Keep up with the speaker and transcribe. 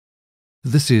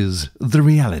This is The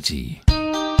Reality.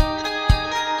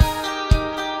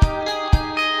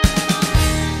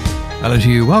 Hello to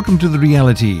you, welcome to The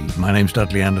Reality. My name's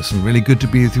Dudley Anderson, really good to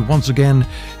be with you once again,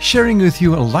 sharing with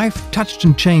you a life touched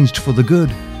and changed for good,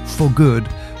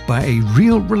 by a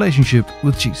real relationship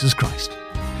with Jesus Christ.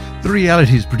 The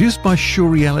Reality is produced by Sure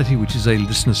Reality, which is a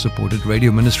listener-supported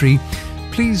radio ministry.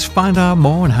 Please find out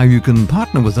more on how you can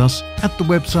partner with us at the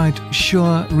website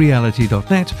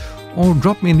surereality.net or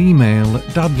drop me an email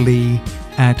at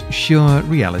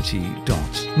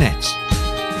dudley@surereality.net.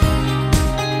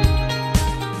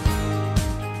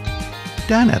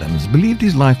 Dan Adams believed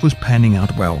his life was panning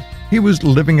out well. He was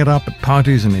living it up at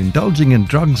parties and indulging in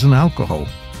drugs and alcohol.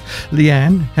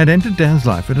 Lianne had entered Dan's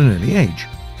life at an early age.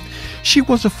 She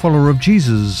was a follower of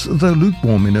Jesus, though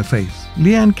lukewarm in her faith.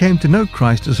 Lianne came to know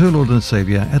Christ as her Lord and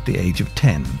Saviour at the age of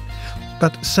 10,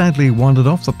 but sadly wandered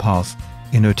off the path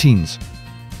in her teens.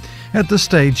 At this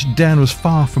stage, Dan was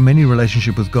far from any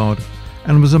relationship with God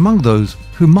and was among those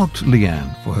who mocked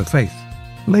Lianne for her faith.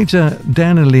 Later,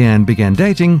 Dan and Lianne began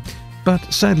dating,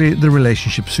 but sadly the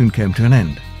relationship soon came to an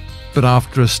end. But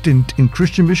after a stint in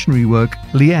Christian missionary work,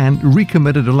 Lianne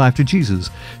recommitted her life to Jesus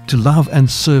to love and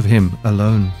serve him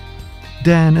alone.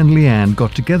 Dan and Lianne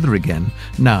got together again,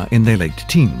 now in their late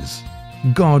teens.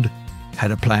 God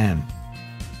had a plan.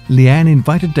 Lianne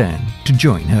invited Dan to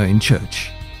join her in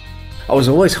church. I was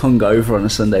always hungover on a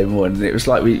Sunday morning. It was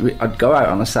like I'd go out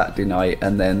on a Saturday night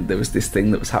and then there was this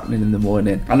thing that was happening in the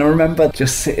morning. And I remember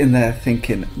just sitting there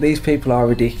thinking, these people are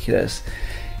ridiculous.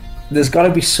 There's got to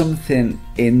be something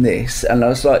in this. And I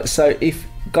was like, so if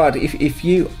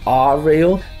you are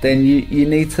real, then you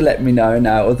need to let me know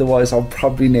now, otherwise I'll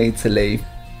probably need to leave.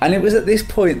 And it was at this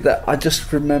point that I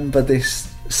just remember this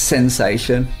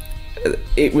sensation.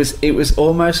 It was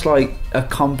almost like a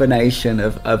combination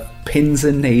of pins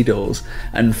and needles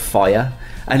and fire,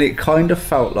 and it kind of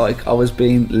felt like I was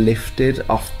being lifted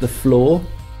off the floor.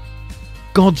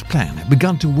 God's plan had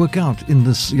begun to work out in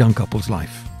this young couple's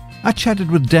life. I chatted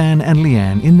with Dan and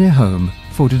Lianne in their home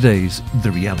for today's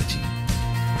The Reality.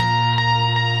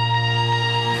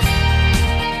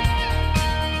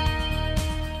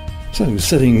 So,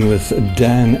 sitting with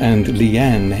Dan and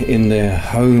Lianne in their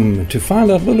home to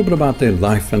find out a little bit about their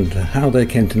life and how they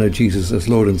came to know Jesus as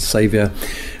Lord and Saviour.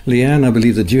 Lianne, I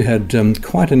believe that you had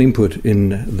quite an input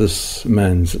in this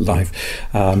man's life.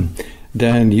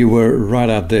 Dan, you were right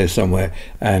out there somewhere,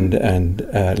 and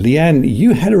Lianne,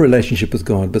 you had a relationship with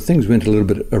God, but things went a little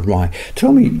bit awry.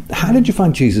 Tell me, how did you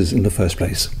find Jesus in the first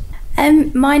place?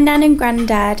 My nan and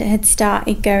granddad had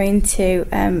started going to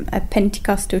a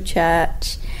Pentecostal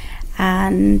church,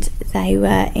 and they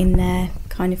were in their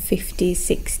kind of 50s,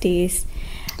 60s,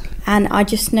 and I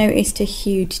just noticed a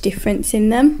huge difference in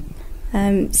them.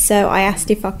 So I asked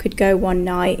if I could go one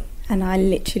night, and I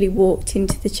literally walked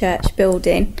into the church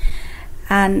building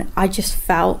and I just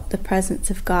felt the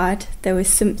presence of God. There was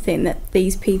something that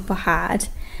these people had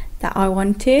that I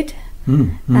wanted.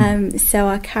 So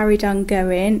I carried on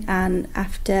going, and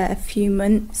after a few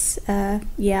months,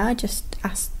 I just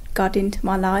asked God into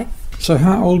my life. So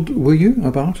how old were you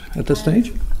about at this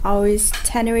stage? I was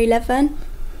 10 or 11.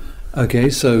 Okay,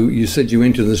 so you said you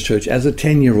went to this church as a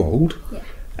 10-year-old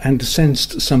and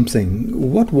sensed something.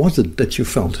 What was it that you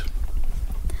felt?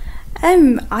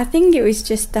 I think it was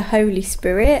just the Holy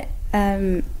Spirit.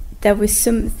 There was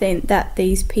something that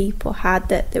these people had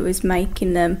that was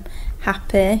making them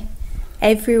happy.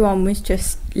 Everyone was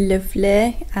just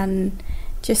lovely and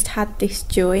just had this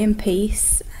joy and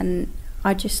peace, and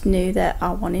I just knew that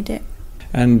I wanted it.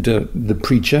 And the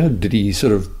preacher, did he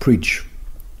sort of preach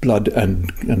blood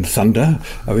and thunder?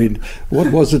 I mean,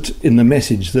 what was it in the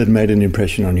message that made an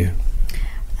impression on you?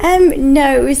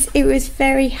 No, it was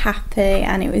very happy,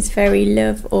 and it was very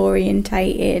love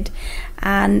orientated,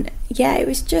 and it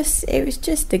was just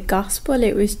the gospel.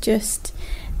 It was just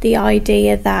the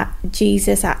idea that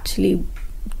Jesus actually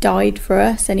died for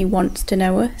us and he wants to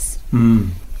know us.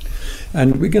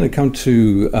 And we're going to come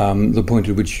to the point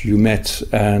at which you met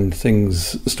and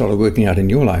things started working out in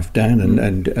your life, Dan.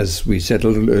 And as we said a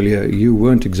little earlier, you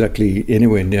weren't exactly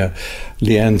anywhere near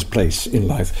Lianne's place in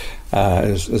life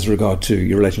as regard to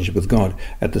your relationship with God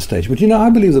at this stage. But I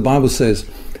believe the Bible says,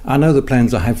 I know the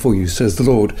plans I have for you, says the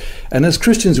Lord. And as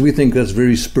Christians, we think that's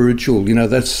very spiritual.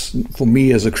 That's for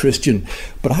me as a Christian.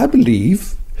 But I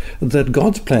believe that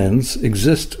God's plans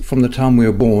exist from the time we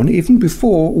are born, even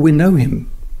before we know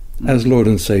him as Lord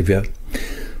and Saviour.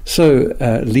 So,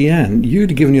 Lianne,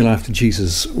 you'd given your life to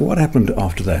Jesus. What happened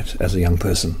after that as a young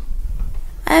person?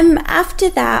 After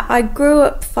that, I grew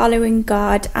up following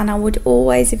God, and I would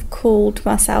always have called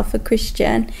myself a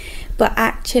Christian, but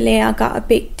actually I got a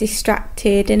bit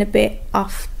distracted and a bit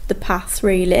off the path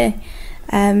really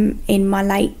in my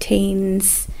late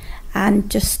teens, and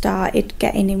just started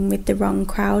getting in with the wrong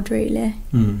crowd really.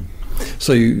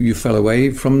 So you fell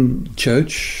away from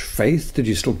church faith. Did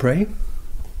you still pray?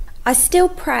 I still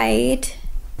prayed,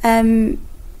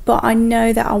 but I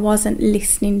know that I wasn't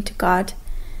listening to God,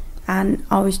 and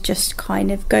I was just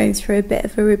kind of going through a bit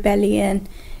of a rebellion,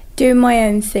 doing my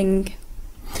own thing.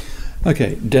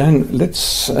 Okay, Dan,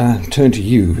 let's turn to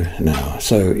you now.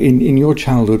 So in your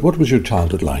childhood, what was your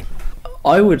childhood like?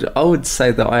 I would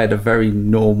say that I had a very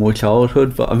normal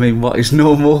childhood, but I mean, what is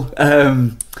normal?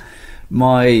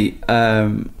 My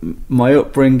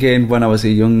upbringing when I was a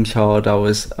young child, I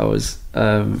was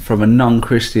from a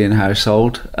non-Christian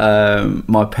household.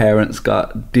 My parents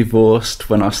got divorced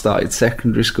when I started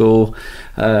secondary school.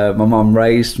 My mum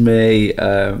raised me.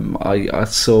 I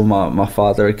saw my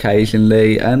father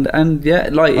occasionally, and yeah,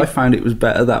 like I found it was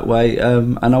better that way.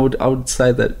 And I would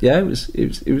say that yeah,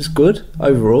 it was good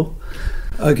overall.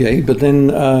 Okay, but then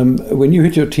when you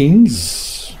hit your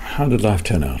teens, how did life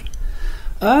turn out?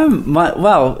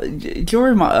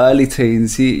 During my early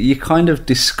teens, you kind of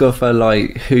discover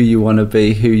like who you want to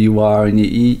be, who you are, and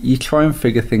you try and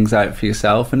figure things out for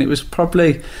yourself. And it was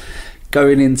probably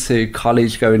going into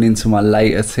college, going into my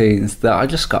later teens, that I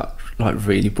just got like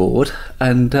really bored.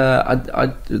 And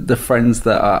the friends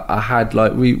that I had,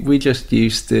 like we just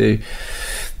used to.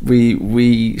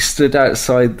 We stood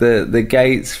outside the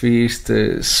gates. We used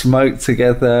to smoke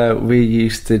together. We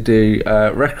used to do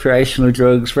recreational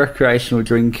drugs, recreational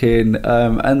drinking,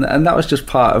 and that was just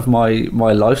part of my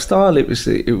lifestyle. It was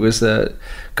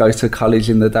go to college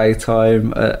in the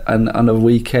daytime, and on a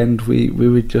weekend we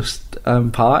would just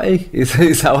party.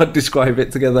 Is how I'd describe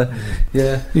it together.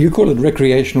 Yeah, you call it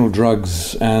recreational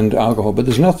drugs and alcohol, but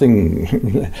there's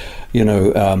nothing,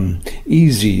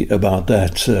 easy about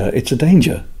that. It's a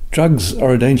danger. Drugs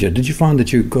are a danger. Did you find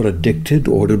that you got addicted,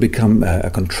 or did it become a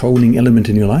controlling element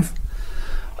in your life?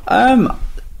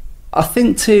 I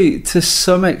think to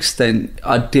some extent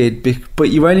I did, but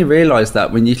you only realise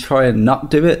that when you try and not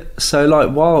do it. So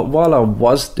like while I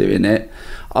was doing it,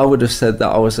 I would have said that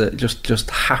I was just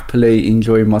happily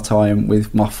enjoying my time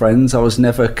with my friends. I was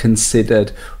never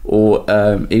considered or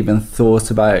even thought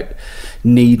about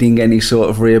needing any sort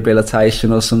of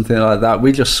rehabilitation or something like that.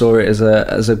 We just saw it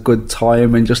as a good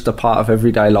time and just a part of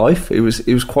everyday life. It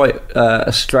was quite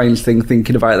a strange thing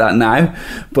thinking about that now,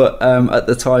 but at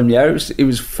the time, yeah, it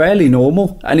was fairly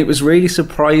normal, and it was really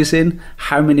surprising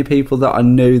how many people that I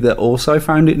knew that also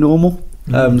found it normal.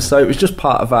 So it was just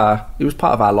part of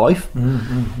our life.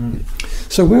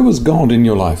 So where was God in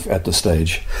your life at the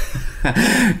stage?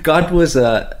 God was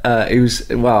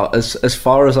as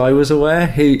far as I was aware,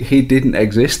 he didn't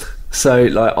exist. So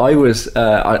like I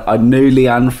knew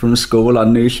Lianne from school. I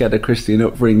knew she had a Christian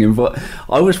upbringing, but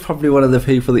I was probably one of the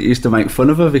people that used to make fun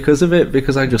of her because of it,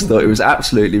 because I just thought it was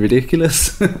absolutely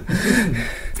ridiculous.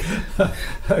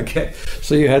 Okay,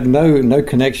 so you had no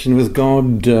connection with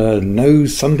God, no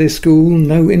Sunday school,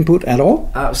 no input at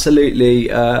all? Absolutely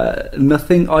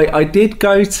nothing. I did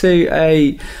go to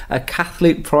a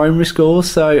Catholic primary school,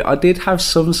 so I did have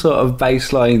some sort of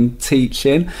baseline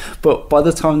teaching, but by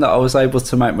the time that I was able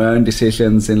to make my own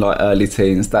decisions in like early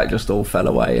teens, that just all fell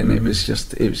away, and it was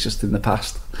just in the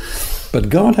past. But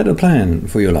God had a plan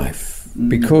for your life,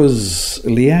 because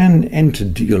Lianne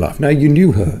entered your life. Now, you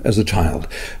knew her as a child,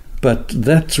 but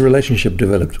that relationship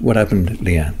developed. What happened,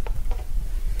 Lianne?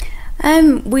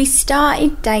 We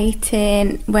started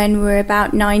dating when we were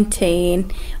about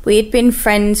 19. We had been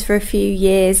friends for a few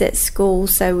years at school,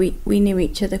 so we knew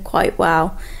each other quite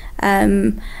well.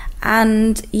 And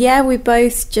yeah, we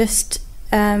both just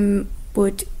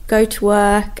would go to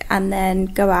work and then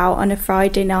go out on a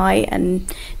Friday night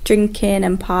and drinking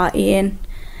and partying.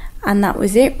 And that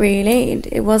was it, really.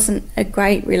 It wasn't a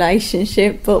great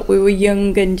relationship, but we were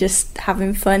young and just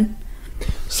having fun.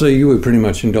 So you were pretty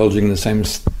much indulging in the same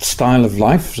style of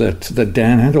life that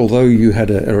Dan had, although you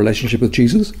had a relationship with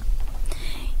Jesus?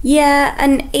 Yeah,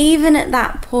 and even at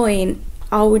that point,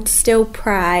 I would still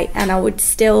pray, and I would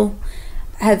still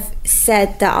have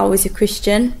said that I was a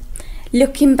Christian.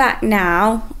 Looking back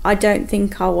now, I don't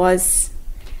think I was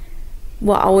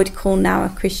what I would call now a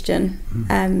Christian,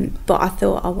 but I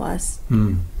thought I was.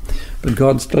 But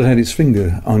God still had his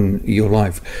finger on your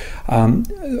life.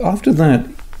 After that,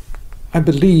 I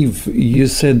believe you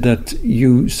said that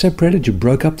you separated, you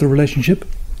broke up the relationship?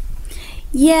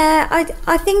 Yeah,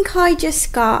 I think I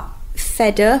just got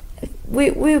fed up.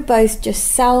 We were both just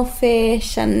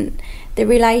selfish, and the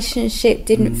relationship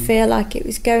didn't feel like it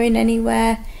was going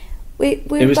anywhere. It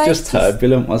was just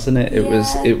turbulent, wasn't it?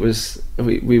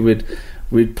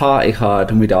 We'd party hard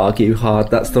and we'd argue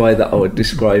hard. That's the way that I would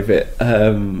describe it.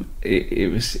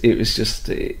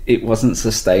 It wasn't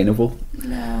sustainable.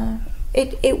 No,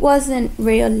 it wasn't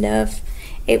real love.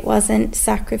 It wasn't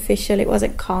sacrificial. It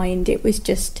wasn't kind. It was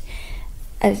just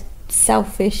a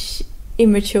selfish,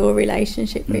 immature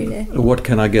relationship, really. What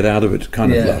can I get out of it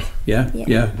kind of love?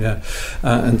 Yeah.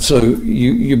 And so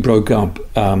you broke up,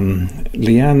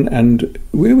 Lianne, and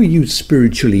where were you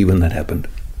spiritually when that happened?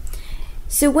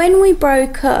 So when we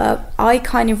broke up, I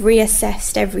kind of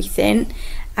reassessed everything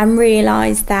and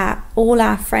realised that all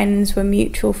our friends were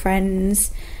mutual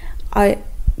friends. I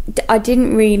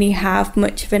didn't really have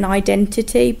much of an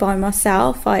identity by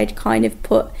myself. I had kind of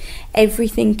put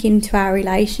everything into our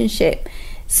relationship.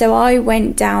 So I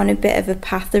went down a bit of a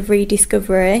path of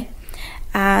rediscovery,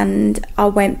 and I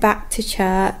went back to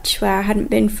church where I hadn't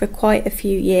been for quite a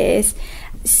few years.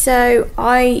 So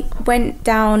I went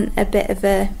down a bit of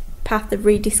a path of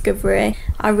rediscovery.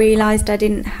 I realised I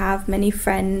didn't have many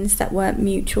friends that weren't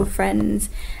mutual friends,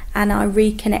 and I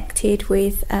reconnected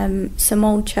with some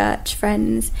old church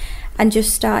friends and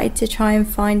just started to try and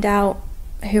find out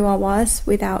who I was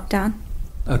without Dan.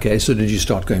 Okay, so did you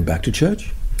start going back to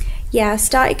church? Yeah, I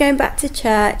started going back to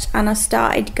church, and I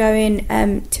started going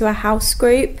to a house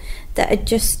group that had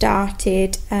just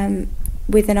started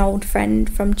with an old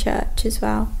friend from church as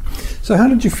well. So how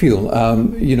did you feel?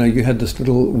 You had this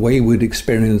little wayward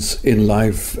experience in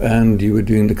life, and you were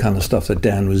doing the kind of stuff that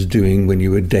Dan was doing when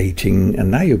you were dating,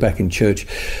 and now you're back in church.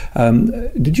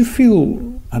 Did you feel,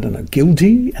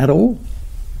 guilty at all?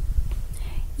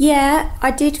 Yeah,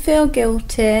 I did feel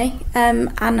guilty,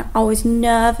 and I was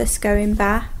nervous going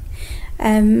back.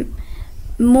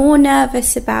 More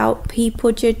nervous about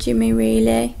people judging me,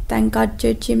 really, than God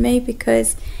judging me,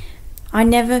 because I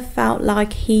never felt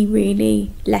like he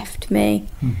really left me,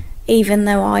 even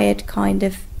though I had kind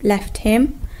of left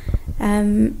him.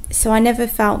 So I never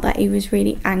felt that he was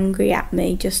really angry at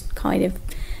me, just kind of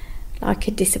like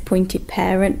a disappointed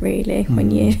parent, really,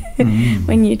 when you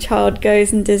when your child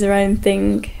goes and does her own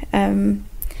thing.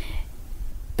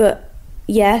 But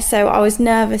yeah, so I was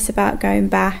nervous about going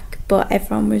back, but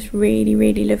everyone was really,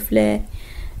 really lovely,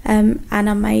 and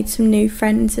I made some new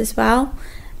friends as well.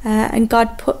 And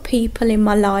God put people in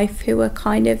my life who were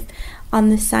kind of on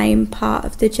the same part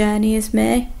of the journey as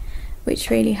me,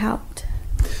 which really helped.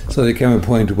 So there came a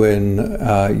point when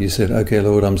you said, "Okay,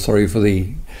 Lord, I'm sorry for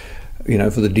the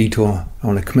detour. I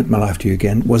want to commit my life to you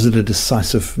again." Was it a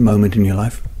decisive moment in your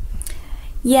life?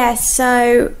 Yes.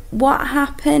 So what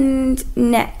happened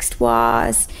next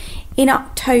was in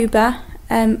October,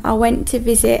 I went to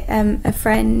visit a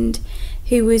friend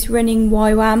who was running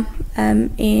YWAM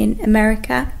in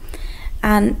America,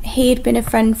 and he had been a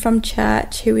friend from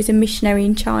church who was a missionary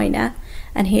in China,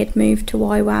 and he had moved to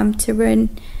YWAM to run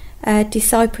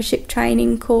discipleship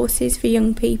training courses for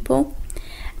young people.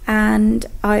 And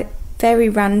I very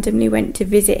randomly went to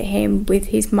visit him with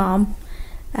his mum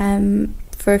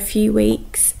for a few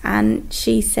weeks, and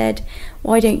she said,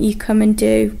 "Why don't you come and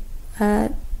do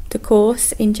the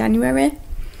course in January?"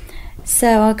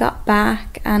 So I got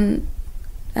back, and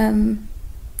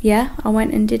I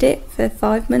went and did it for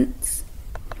 5 months.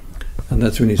 And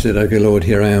that's when you said, "Okay, Lord,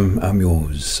 here I am. I'm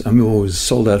yours. I'm yours.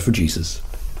 Sold out for Jesus."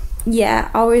 Yeah,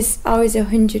 I was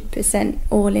 100%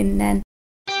 all in then.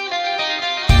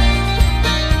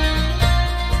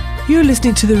 You're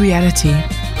listening to The Reality,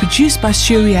 produced by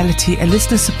Sure Reality, a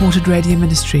listener-supported radio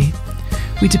ministry.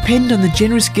 We depend on the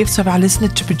generous gifts of our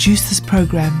listeners to produce this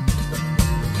program.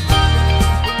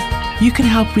 You can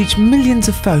help reach millions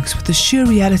of folks with the sure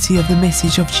reality of the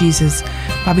message of Jesus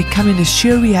by becoming a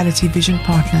Sure Reality Vision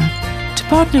Partner. To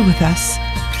partner with us,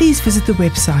 please visit the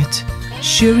website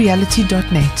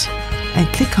surereality.net and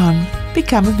click on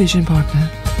Become a Vision Partner.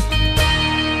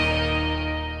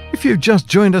 If you've just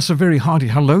joined us, a very hearty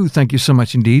hello. Thank you so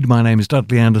much indeed. My name is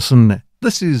Dudley Anderson.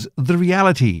 This is The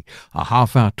Reality, a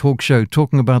half-hour talk show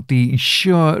talking about the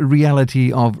sure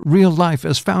reality of real life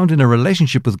as found in a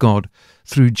relationship with God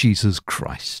through Jesus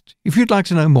Christ. If you'd like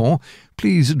to know more,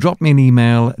 please drop me an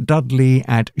email,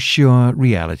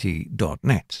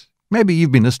 dudley@surereality.net. Maybe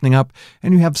you've been listening up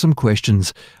and you have some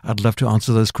questions. I'd love to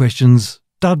answer those questions.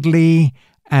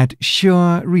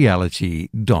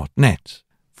 dudley@surereality.net.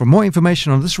 For more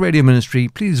information on this radio ministry,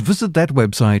 please visit that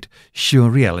website,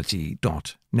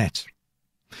 surereality.net.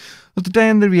 Well, today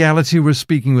in The Reality, we're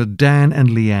speaking with Dan and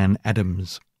Lianne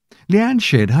Adams. Lianne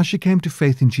shared how she came to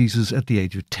faith in Jesus at the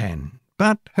age of 10,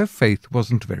 but her faith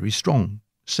wasn't very strong.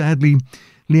 Sadly,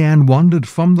 Lianne wandered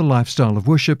from the lifestyle of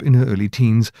worship in her early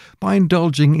teens by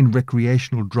indulging in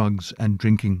recreational drugs and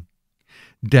drinking.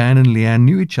 Dan and Lianne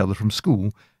knew each other from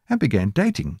school and began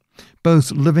dating,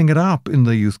 both living it up in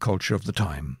the youth culture of the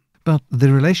time. But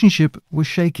their relationship was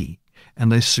shaky,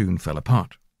 and they soon fell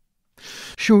apart.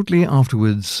 Shortly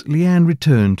afterwards, Lianne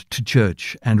returned to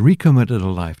church and recommitted her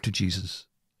life to Jesus.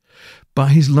 By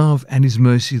his love and his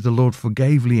mercy, the Lord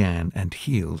forgave Lianne and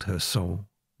healed her soul.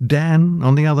 Dan,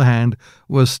 on the other hand,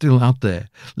 was still out there,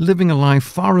 living a life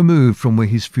far removed from where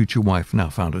his future wife now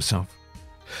found herself.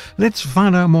 Let's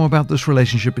find out more about this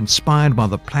relationship inspired by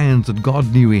the plans that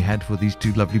God knew he had for these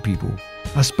two lovely people.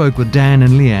 I spoke with Dan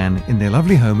and Lianne in their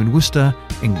lovely home in Worcester,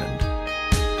 England.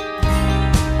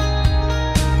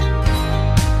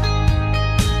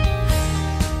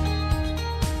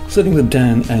 Sitting with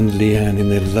Dan and Lianne in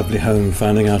their lovely home,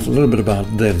 finding out a little bit about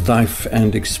their life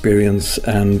and experience.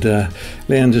 And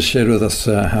Lianne just shared with us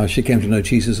how she came to know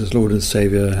Jesus as Lord and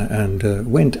Saviour and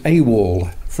went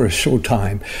AWOL for a short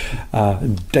time,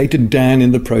 dated Dan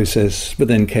in the process, but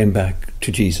then came back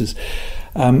to Jesus.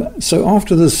 So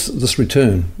after this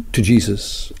return to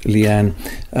Jesus, Lianne,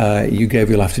 you gave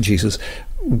your life to Jesus.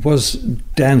 Was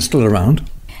Dan still around?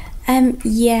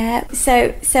 Yeah,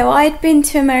 so I'd been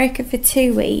to America for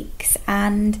 2 weeks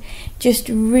and just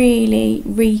really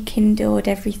rekindled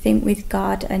everything with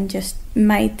God and just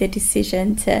made the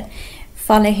decision to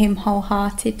follow him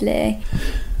wholeheartedly.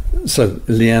 So,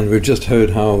 Lianne, we've just heard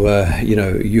how,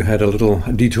 you had a little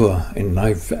detour in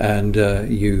life and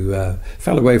you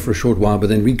fell away for a short while, but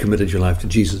then recommitted your life to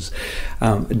Jesus.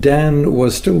 Dan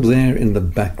was still there in the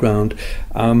background.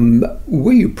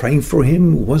 Were you praying for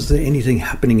him? Was there anything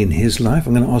happening in his life?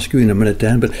 I'm going to ask you in a minute,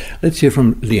 Dan, but let's hear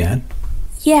from Lianne.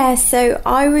 Yeah, so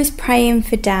I was praying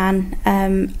for Dan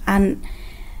and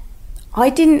I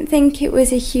didn't think it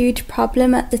was a huge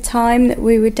problem at the time that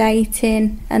we were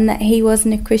dating and that he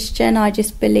wasn't a Christian. I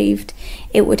just believed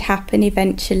it would happen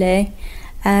eventually.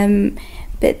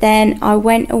 But then I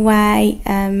went away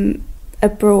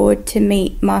abroad to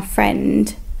meet my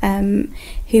friend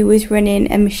who was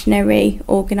running a missionary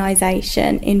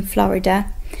organisation in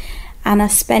Florida. And I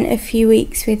spent a few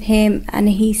weeks with him and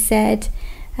he said,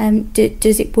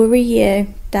 does it worry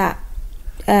you that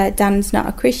Dan's not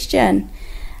a Christian?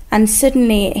 And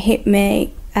suddenly it hit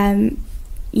me,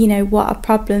 what a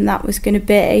problem that was going to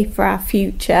be for our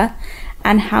future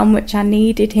and how much I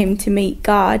needed him to meet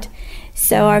God.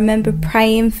 So I remember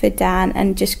praying for Dan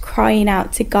and just crying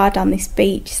out to God on this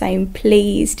beach saying,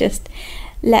 please just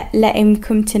let him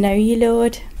come to know you,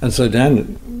 Lord. And so,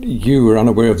 Dan, you were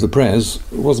unaware of the prayers.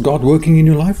 Was God working in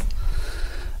your life?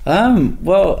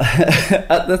 Well,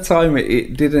 at the time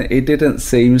it didn't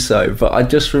seem so, but I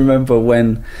just remember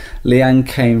when Lianne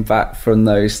came back from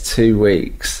those 2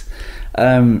 weeks,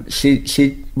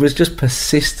 she was just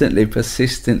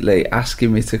persistently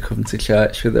asking me to come to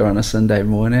church with her on a Sunday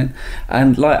morning,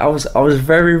 and I was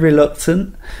very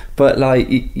reluctant, but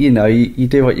you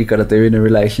do what you got to do in a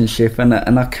relationship, and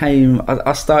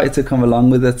I started to come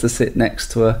along with her to sit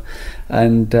next to her,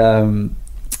 and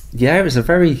yeah, it was a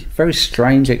very, very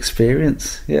strange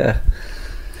experience. Yeah.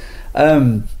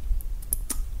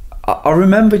 I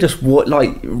remember just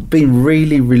being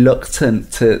really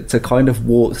reluctant to kind of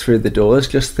walk through the doors,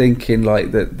 just thinking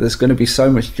that there's going to be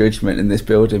so much judgment in this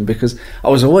building, because I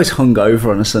was always hungover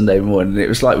on a Sunday morning. It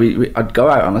was like I'd go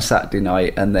out on a Saturday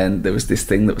night and then there was this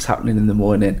thing that was happening in the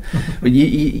morning. But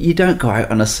you don't go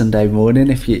out on a Sunday morning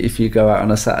if you go out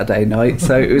on a Saturday night.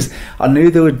 So I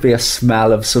knew there would be a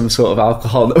smell of some sort of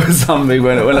alcohol that was on me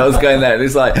when I was going there. And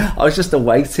it's like I was just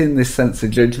awaiting this sense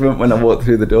of judgment when I walked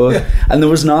through the doors, and there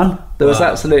was none. There was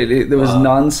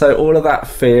none. So all of that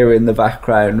fear in the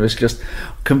background was just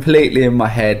completely in my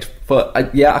head. But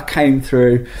I came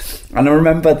through, and I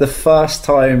remember the first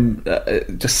time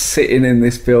just sitting in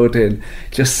this building,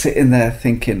 just sitting there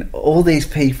thinking, all these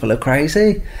people are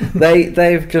crazy.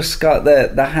 They've just got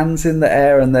their hands in the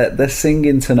air and they're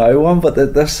singing to no one, but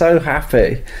they're so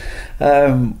happy.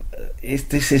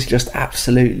 This is just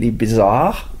absolutely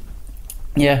bizarre.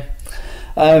 Yeah.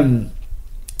 And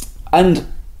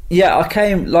yeah, I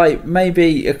came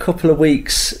maybe a couple of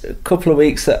weeks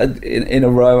in a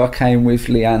row. I came with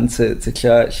Lianne to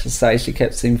church. As I say, she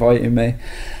kept inviting me,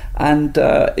 and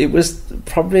it was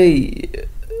probably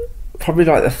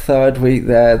like the third week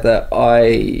there that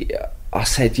I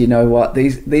said, you know what,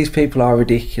 these people are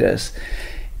ridiculous.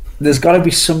 There's got to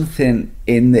be something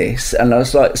in this. And I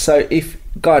was like, so if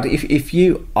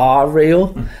you are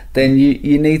real, then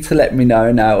you need to let me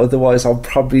know now, otherwise I'll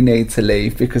probably need to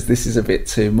leave, because this is a bit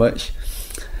too much.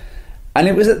 And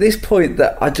it was at this point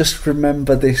that I just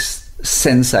remember this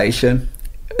sensation.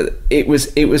 it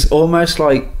was almost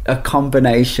like a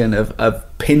combination of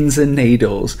pins and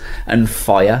needles and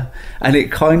fire, and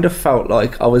it kind of felt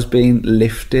like I was being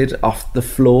lifted off the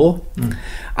floor.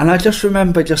 And I just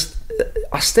remember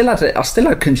I still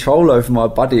had control over my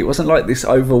body. It wasn't like this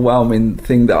overwhelming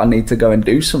thing that I need to go and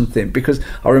do something, because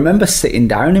I remember sitting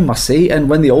down in my seat, and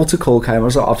when the altar call came, I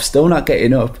was like, I'm still not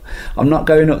getting up. I'm not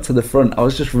going up to the front. I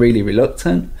was just really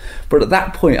reluctant. But at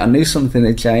that point, I knew something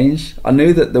had changed. I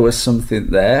knew that there was something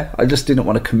there. I just didn't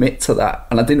want to commit to that,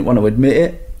 and I didn't want to admit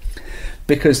it,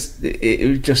 because it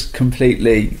would just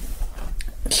completely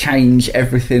change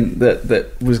everything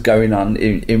that was going on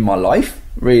in my life,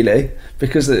 really.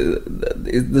 Because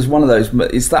there's one of those,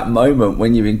 it's that moment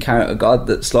when you encounter God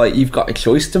that's like, you've got a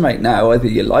choice to make now. Either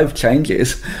your life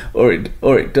changes or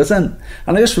it doesn't.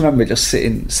 And I just remember just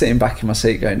sitting back in my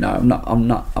seat going, no, I'm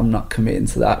not committing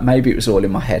to that. Maybe it was all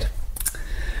in my head.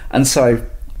 And so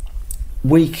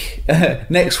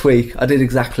next week I did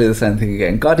exactly the same thing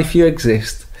again. God, if you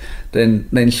exist,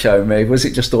 then show me. Was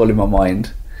it just all in my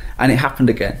mind? And it happened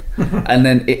again. And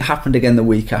then it happened again the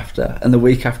week after, and the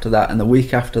week after that, and the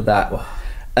week after that. Wow.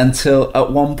 Until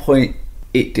at one point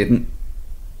it didn't.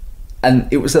 And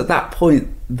it was at that point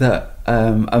that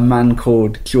a man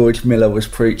called George Miller was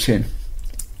preaching.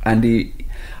 And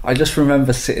I just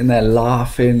remember sitting there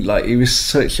laughing. Like, he was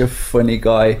such a funny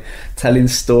guy, telling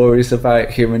stories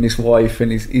about him and his wife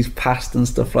and his past and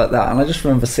stuff like that. And I just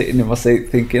remember sitting in my seat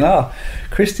thinking,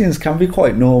 Christians can be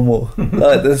quite normal.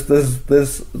 Like, there's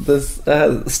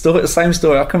same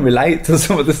story. I can relate to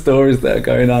some of the stories that are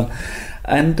going on.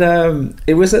 And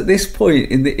it was at this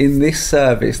point in this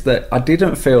service that I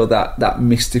didn't feel that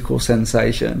mystical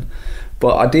sensation,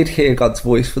 but I did hear God's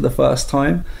voice for the first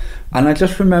time. And I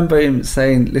just remember him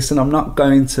saying, listen, I'm not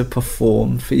going to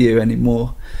perform for you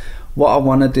anymore. What I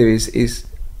want to do is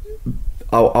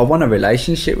I want a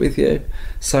relationship with you.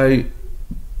 So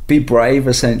be brave,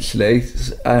 essentially.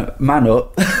 Man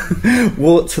up,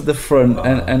 walk to the front.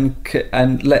 Wow.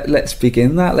 and let's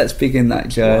begin that. Let's begin that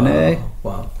journey.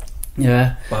 Wow.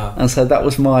 Yeah. Wow. And so that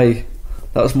was my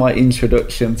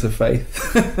introduction to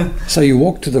faith. So you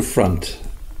walked to the front.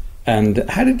 And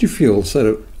how did you feel, sort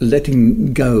of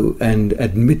letting go and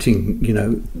admitting,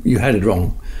 you had it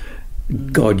wrong?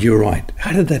 God, you're right.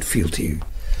 How did that feel to you?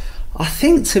 I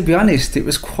think, to be honest, it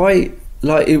was quite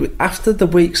like after the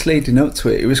weeks leading up to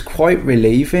it was quite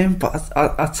relieving. But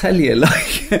I tell you,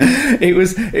 like,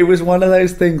 it was one of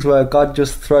those things where God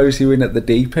just throws you in at the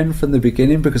deep end from the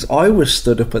beginning, because I was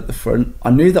stood up at the front. I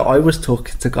knew that I was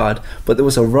talking to God, but there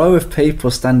was a row of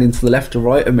people standing to the left or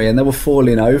right of me, and they were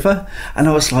falling over. And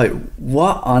I was like,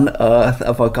 what on earth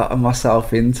have I gotten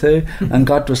myself into? And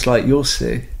God was like, you'll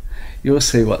see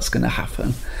what's going to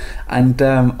happen. And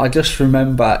I just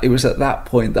remember it was at that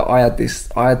point that I had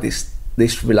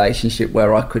this relationship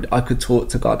where I could talk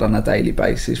to God on a daily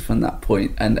basis from that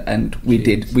point, and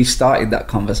we started that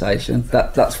conversation.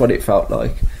 That's what it felt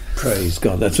like. Praise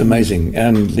God, that's amazing.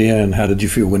 And Lianne, how did you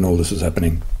feel when all this was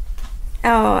happening?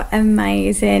 Oh,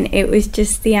 amazing. It was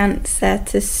just the answer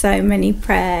to so many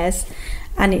prayers,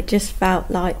 and it just felt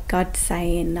like God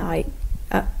saying, like,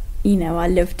 I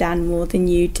love Dan more than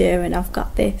you do, and I've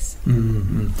got this.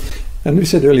 Mm-hmm. And we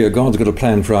said earlier, God's got a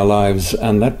plan for our lives,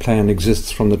 and that plan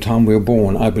exists from the time we were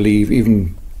born. I believe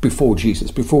even before Jesus,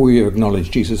 before we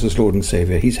acknowledge Jesus as Lord and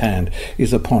Saviour, his hand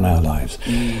is upon our lives.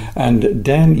 And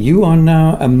Dan, you are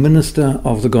now a minister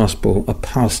of the gospel, a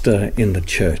pastor in the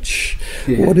church.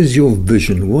 Yeah. What is your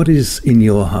vision? What is in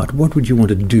your heart? What would you want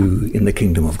to do in the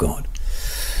kingdom of God?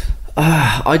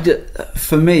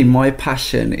 For me, my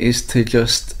passion is to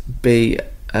just be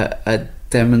a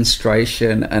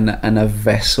demonstration and a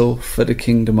vessel for the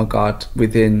kingdom of God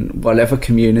within whatever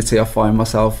community I find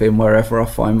myself in, wherever I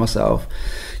find myself,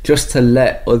 just to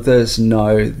let others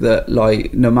know that,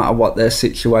 like, no matter what their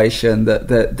situation, that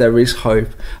there is hope,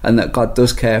 and that God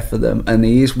does care for them, and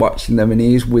he is watching them, and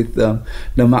he is with them,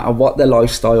 no matter what their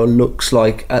lifestyle looks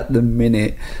like at the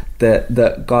minute.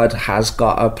 That God has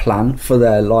got a plan for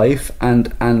their life,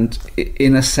 and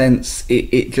in a sense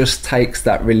it just takes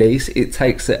that release. It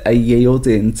takes a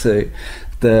yielding to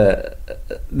the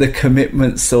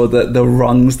commitments or the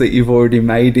wrongs that you've already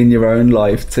made in your own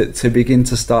life to begin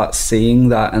to start seeing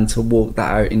that and to walk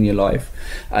that out in your life.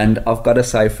 And I've got to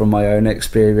say, from my own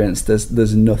experience,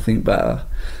 there's nothing better.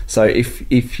 So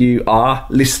if you are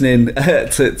listening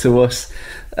to us,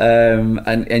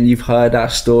 and you've heard our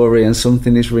story and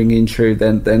something is ringing true,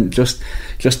 then just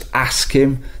ask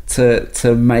him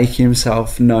to make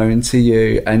himself known to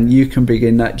you, and you can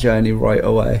begin that journey right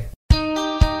away.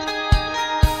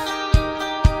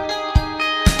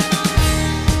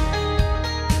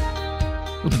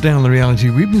 Well, Today on The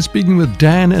Reality, we've been speaking with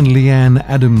Dan and Lianne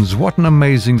Adams. What an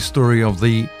amazing story of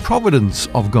the providence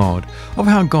of God, of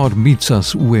how God meets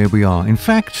us where we are. In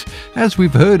fact, as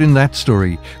we've heard in that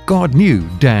story, God knew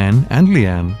Dan and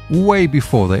Lianne way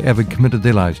before they ever committed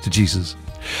their lives to Jesus.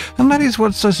 And that is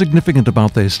what's so significant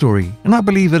about their story. And I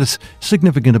believe that it's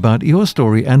significant about your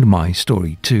story and my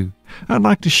story too. I'd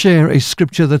like to share a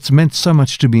scripture that's meant so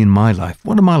much to me in my life,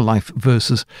 one of my life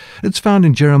verses. It's found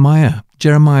in Jeremiah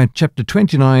chapter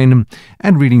 29,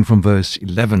 and reading from verse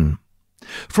 11.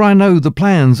 For I know the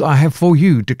plans I have for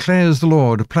you, declares the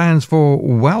Lord, plans for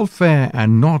welfare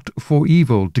and not for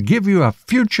evil, to give you a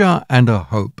future and a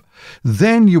hope.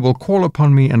 Then you will call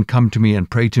upon me and come to me and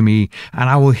pray to me, and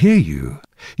I will hear you.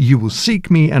 You will seek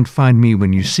me and find me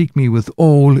when you seek me with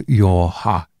all your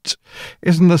heart.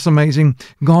 Isn't this amazing?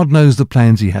 God knows the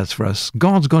plans He has for us.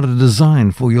 God's got a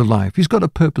design for your life. He's got a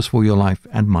purpose for your life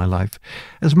and my life,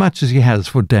 as much as He has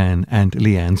for Dan and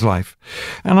Lianne's life.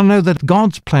 And I know that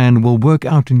God's plan will work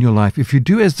out in your life if you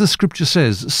do as the scripture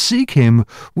says, seek Him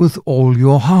with all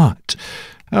your heart.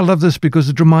 I love this because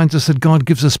it reminds us that God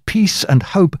gives us peace and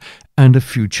hope and a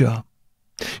future.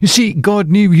 You see, God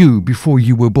knew you before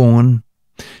you were born.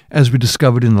 As we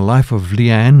discovered in the life of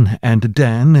Lianne and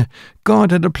Dan,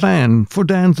 God had a plan for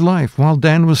Dan's life while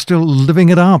Dan was still living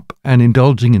it up and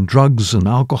indulging in drugs and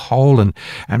alcohol and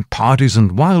parties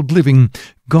and wild living.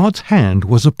 God's hand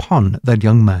was upon that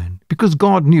young man because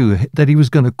God knew that He was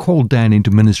going to call Dan into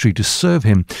ministry to serve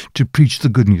Him, to preach the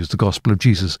good news, the gospel of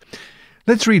Jesus.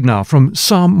 Let's read now from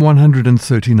Psalm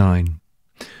 139.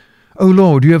 O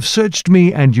Lord, you have searched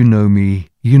me and you know me.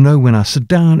 You know when I sit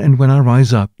down and when I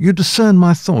rise up. You discern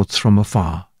my thoughts from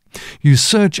afar. You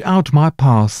search out my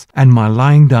path and my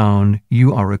lying down.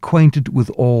 You are acquainted with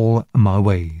all my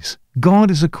ways. God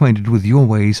is acquainted with your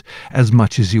ways as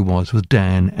much as He was with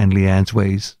Dan and Lianne's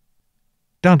ways.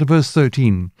 Down to verse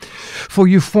 13. For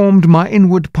you formed my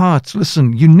inward parts.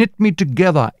 Listen, you knit me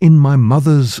together in my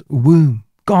mother's womb.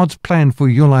 God's plan for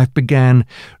your life began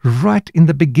right in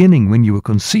the beginning when you were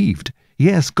conceived.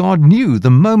 Yes, God knew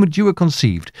the moment you were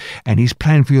conceived, and His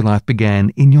plan for your life began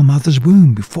in your mother's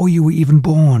womb before you were even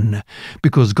born,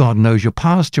 because God knows your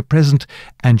past, your present,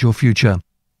 and your future.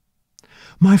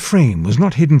 My frame was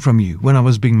not hidden from you when I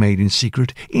was being made in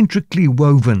secret, intricately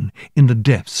woven in the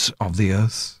depths of the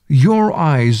earth. Your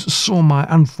eyes saw my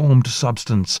unformed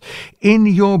substance. In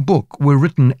your book were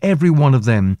written, every one of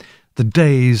them, the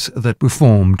days that were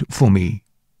formed for me.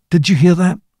 Did you hear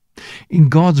that? In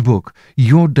God's book,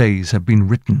 your days have been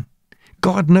written.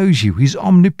 God knows you. He's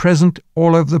omnipresent,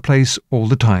 all over the place, all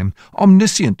the time.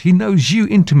 Omniscient. He knows you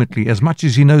intimately as much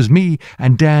as He knows me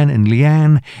and Dan and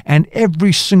Lianne and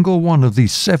every single one of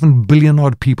these 7 billion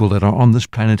odd people that are on this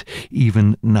planet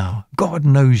even now. God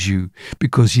knows you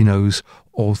because He knows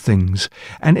all things.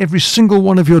 And every single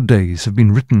one of your days have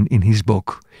been written in His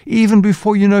book, even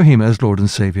before you know Him as Lord and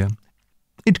Saviour.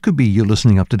 It could be you're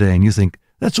listening up today and you think,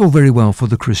 that's all very well for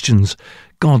the Christians.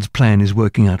 God's plan is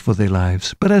working out for their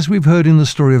lives. But as we've heard in the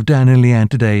story of Dan and Lianne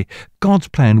today, God's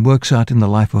plan works out in the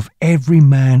life of every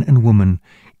man and woman,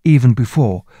 even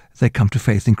before they come to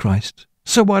faith in Christ.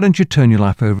 So why don't you turn your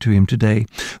life over to Him today?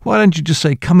 Why don't you just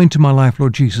say, come into my life,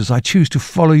 Lord Jesus. I choose to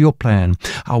follow your plan.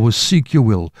 I will seek your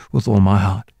will with all my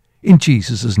heart. In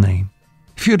Jesus' name.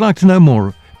 If you'd like to know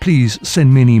more, please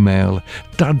send me an email,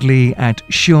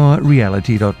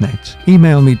 dudley@surereality.net.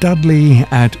 Email me,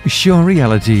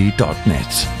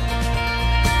 dudley@surereality.net.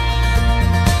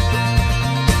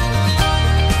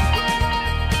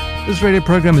 This radio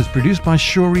program is produced by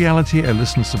Sure Reality, a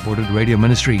listener-supported radio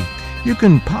ministry. You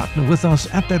can partner with us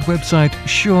at that website,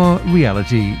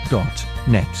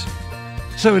 surereality.net.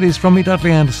 So it is from me,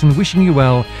 Dudley Anderson, wishing you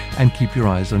well and keep your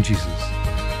eyes on Jesus.